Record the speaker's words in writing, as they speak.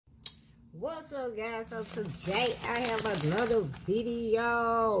What's up, guys? So today I have another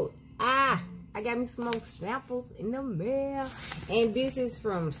video. I got me some more samples in the mail, and this is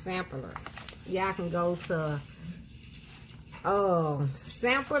from Sampler. Y'all can go to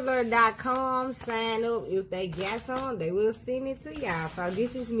sampler.com, sign up. If they got some, they will send it to y'all. So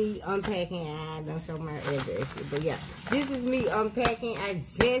this is me unpacking. I don't show my address, but yeah, this is me unpacking. I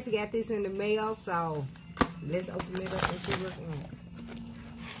just got this in the mail, so let's open it up and see what's in it.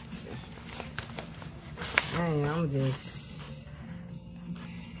 I'm just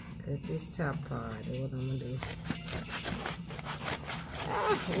cut this top part. That's what I'm gonna do.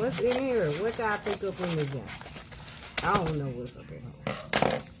 What's in here? What y'all think up in this joint? I don't know what's up in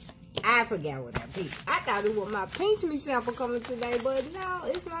here. I forgot what I picked. I thought it was my PINCHME sample coming today, but no,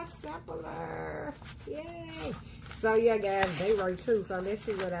 it's my sampler. Yay! So yeah, guys, they right too. So let's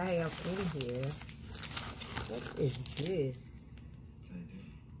see what I have in here. What is this?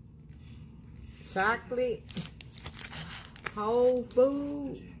 Chocolate, whole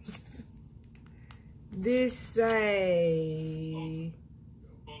food. This say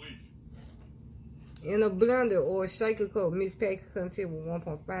in a blender or a shaker cup, mix package contain with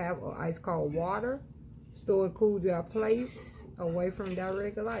 1.5 or ice cold water. Store in cool dry place away from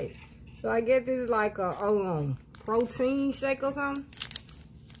direct light. So I guess this is like a protein shake or something.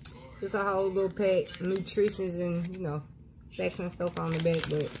 It's a whole little pack, nutritions and facts and stuff on the back,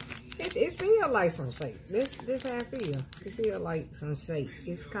 but it feels like some shake. This how I feel. It feels like some shake.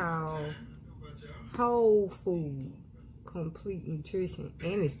 It's called Whole Food Complete Nutrition,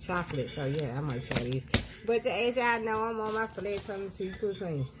 and it's chocolate. So yeah, I might try this. But as y'all know, I'm on my flat tummy too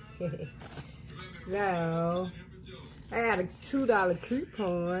quickly. So I got a $2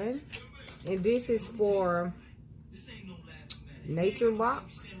 coupon, and this is for Nature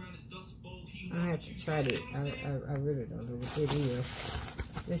Box. I'm gonna have to try this. I really don't know what it is.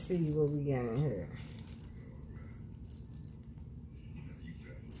 Let's see what we got in here.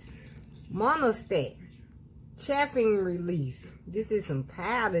 Monostat Chaffing Relief. This is some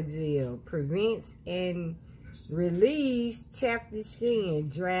powder gel. Prevents and relieves chapped skin.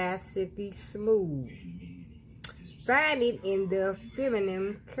 Dry, silky, smooth. Find it in the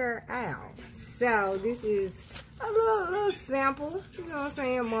feminine care aisle. So this is a little sample. You know what I'm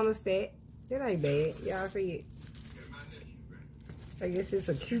saying? Monostat. That ain't bad. Y'all see it? I guess it's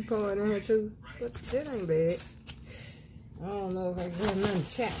a coupon in here too, but that ain't bad. I don't know if I got nothing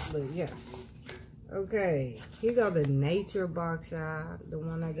chapped, but yeah. Okay, here go the Nature Box, y'all. The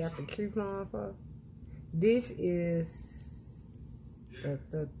one I got the coupon for. This is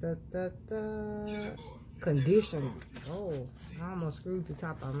conditioner. Oh, I almost screwed the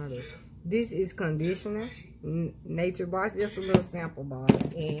top out of it. This is conditioner. Nature Box, just a little sample bottle.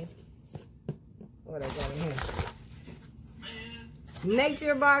 And what I got in here?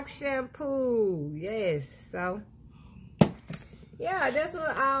 Nature Box shampoo. Yes. So yeah, that's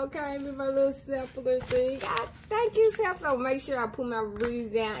what all came in my little sampler thing. Thank you, Sampler. Make sure I put my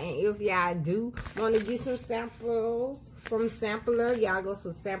reviews down, and if y'all do want to get some samples from Sampler, y'all go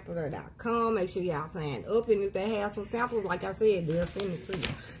to sampler.com. Make sure y'all sign up, and if they have some samples, like I said, they'll send it to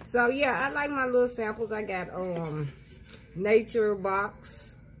you. So yeah, I like my little samples. I got Nature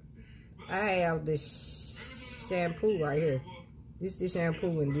Box. I have the shampoo right here. This is the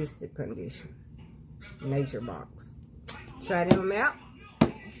shampoo and this the conditioner. Nature Box. Try them out.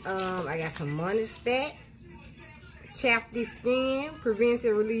 I got some Monostat. Chapped skin. Prevents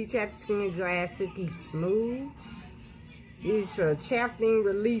and relieves chapped skin. Dry, silky, smooth. It's a chafing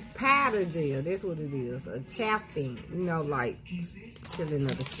relief powder gel. That's what it is. A chafing. Like killing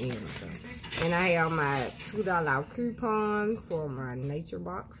of the skin or something. And I have my $2 coupon for my Nature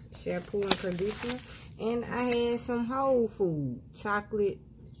Box shampoo and conditioner. And I had some Whole Food chocolate,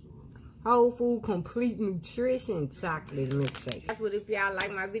 Whole Food Complete Nutrition chocolate milkshake. That's what. If y'all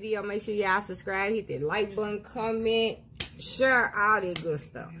like my video, make sure y'all subscribe, hit that like button, comment, share, all that good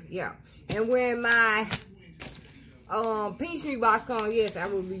stuff. Yeah. And when my PINCHME box comes, yes, I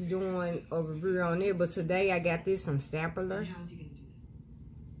will be doing a review on it. But today I got this from Sampler.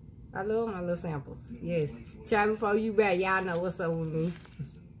 I love my little samples. Yes. Try before you back. Y'all know what's up with me.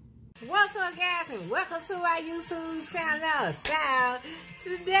 What's up, guys, and welcome to our YouTube channel. So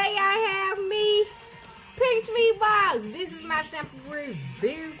today I have me PINCHME box. This is my sample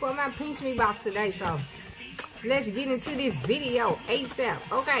review for my PINCHME box today. So let's get into this video ASAP.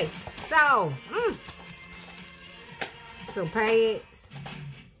 Okay, so some pads.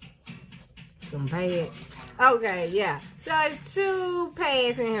 Okay, yeah. So it's 2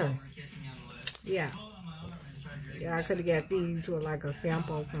 pads in here. Yeah. Yeah, I could have got these for like a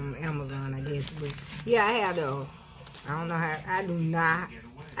sample from Amazon, I guess. But yeah, I had I don't know how, I do not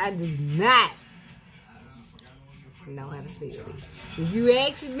I do not know how to spell it. If you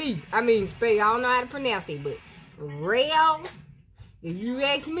ask me, I mean spell, I don't know how to pronounce it, but real. If you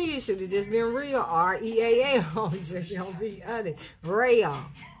ask me, it should have just been real. R-E-A-L. Just don't be honest. Real.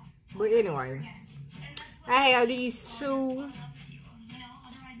 But anyway, I have these two.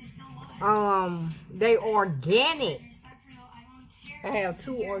 They organic. I have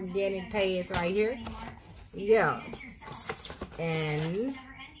two organic pads right here. Yeah. And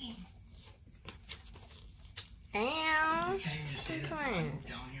alright,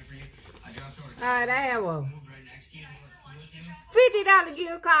 I have a $50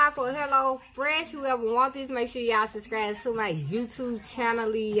 gift card for Hello Fresh. Whoever wants this, make sure y'all subscribe to my YouTube channel.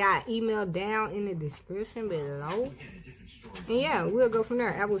 Leave y'all email down in the description below. And yeah, we'll go from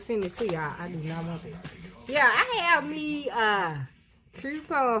there. I will send it to y'all. I do not want it. Yeah, I have me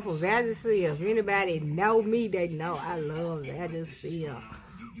coupon for Vagisil. If anybody know me, they know I love Vagisil.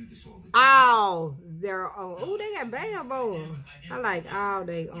 Oh, they're oh, they got bam on. I like all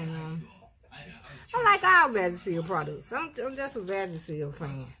they I like all Vagisil products. I'm just a Vagisil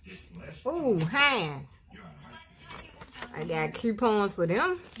fan. Ooh, hands. I got coupons for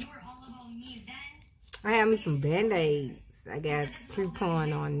them. I have me some Band-Aids. I got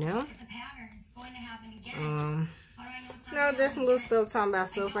coupon on them. No, just some little stuff talking about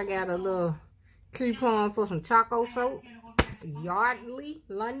stuff. I got a little coupon for some Choco soap. Yardley,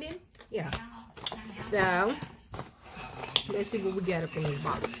 London. Yeah. So, let's see what we got up in this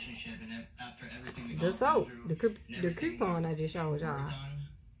box. The soap. The coupon I just showed y'all.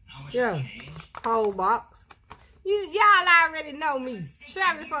 Yeah. Whole box. Y'all already know me.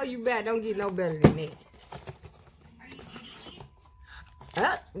 Try before you bet. Don't get no better than that.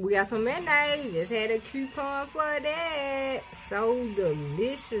 We got some mayonnaise. Just had a coupon for that. So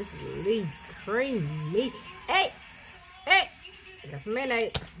deliciously creamy. Hey! Hey! Got some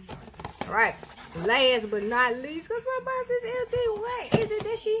mayonnaise. Alright. Last but not least, because my box is empty. What is it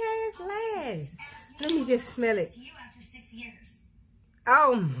that she has last? Let me just smell it.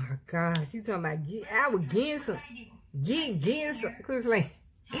 Oh my gosh. You talking about I was getting some. Getting some. Quit playing.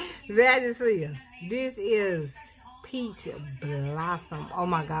 Vagisil. This is Peach Blossom. Oh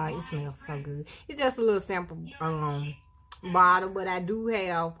my god, it smells so good. It's just a little sample bottle, but I do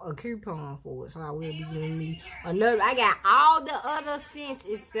have a coupon for it, so I will be getting me another. I got all the other scents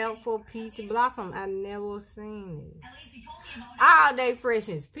except for Peach Blossom. I never seen it. All day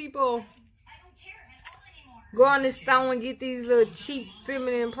freshness. People go on the store and get these little cheap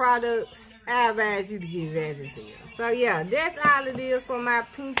feminine products. I advise you to get Vagisil. So yeah, that's all it is for my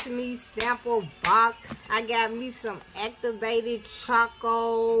PINCHME sample box. I got me some activated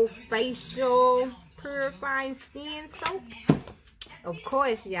Choco facial purifying skin soap. Of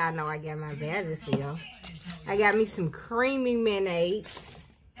course, y'all know I got my Vagisil. I got me some creamy mayonnaise.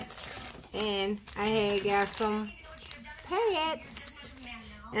 And I had got some pads.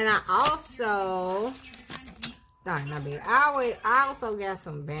 And I also... Sorry, not bad. I also got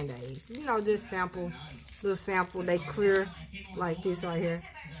some Band-Aids. You know, this sample, little sample, they clear like this right here.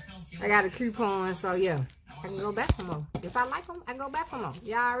 I got a coupon, so yeah, I can go back for more. If I like them, I go back for more.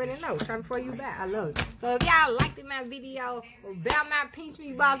 Y'all already know. Try before you buy. I love it. So if y'all liked my video about my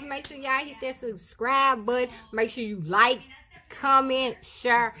PINCHME box, make sure y'all hit that subscribe button. Make sure you like, comment,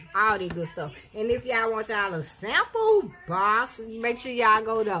 share, all that good stuff. And if y'all want y'all a sample box, make sure y'all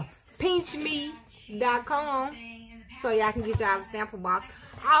go to PINCHME.com. so y'all can get y'all a sample box.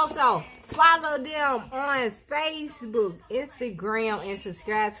 Also, follow them on Facebook, Instagram, and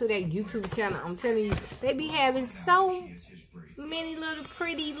subscribe to their YouTube channel. I'm telling you, they be having so many little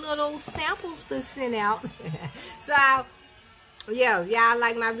pretty little samples to send out. So, yeah, y'all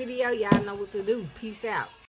like my video, y'all know what to do. Peace out.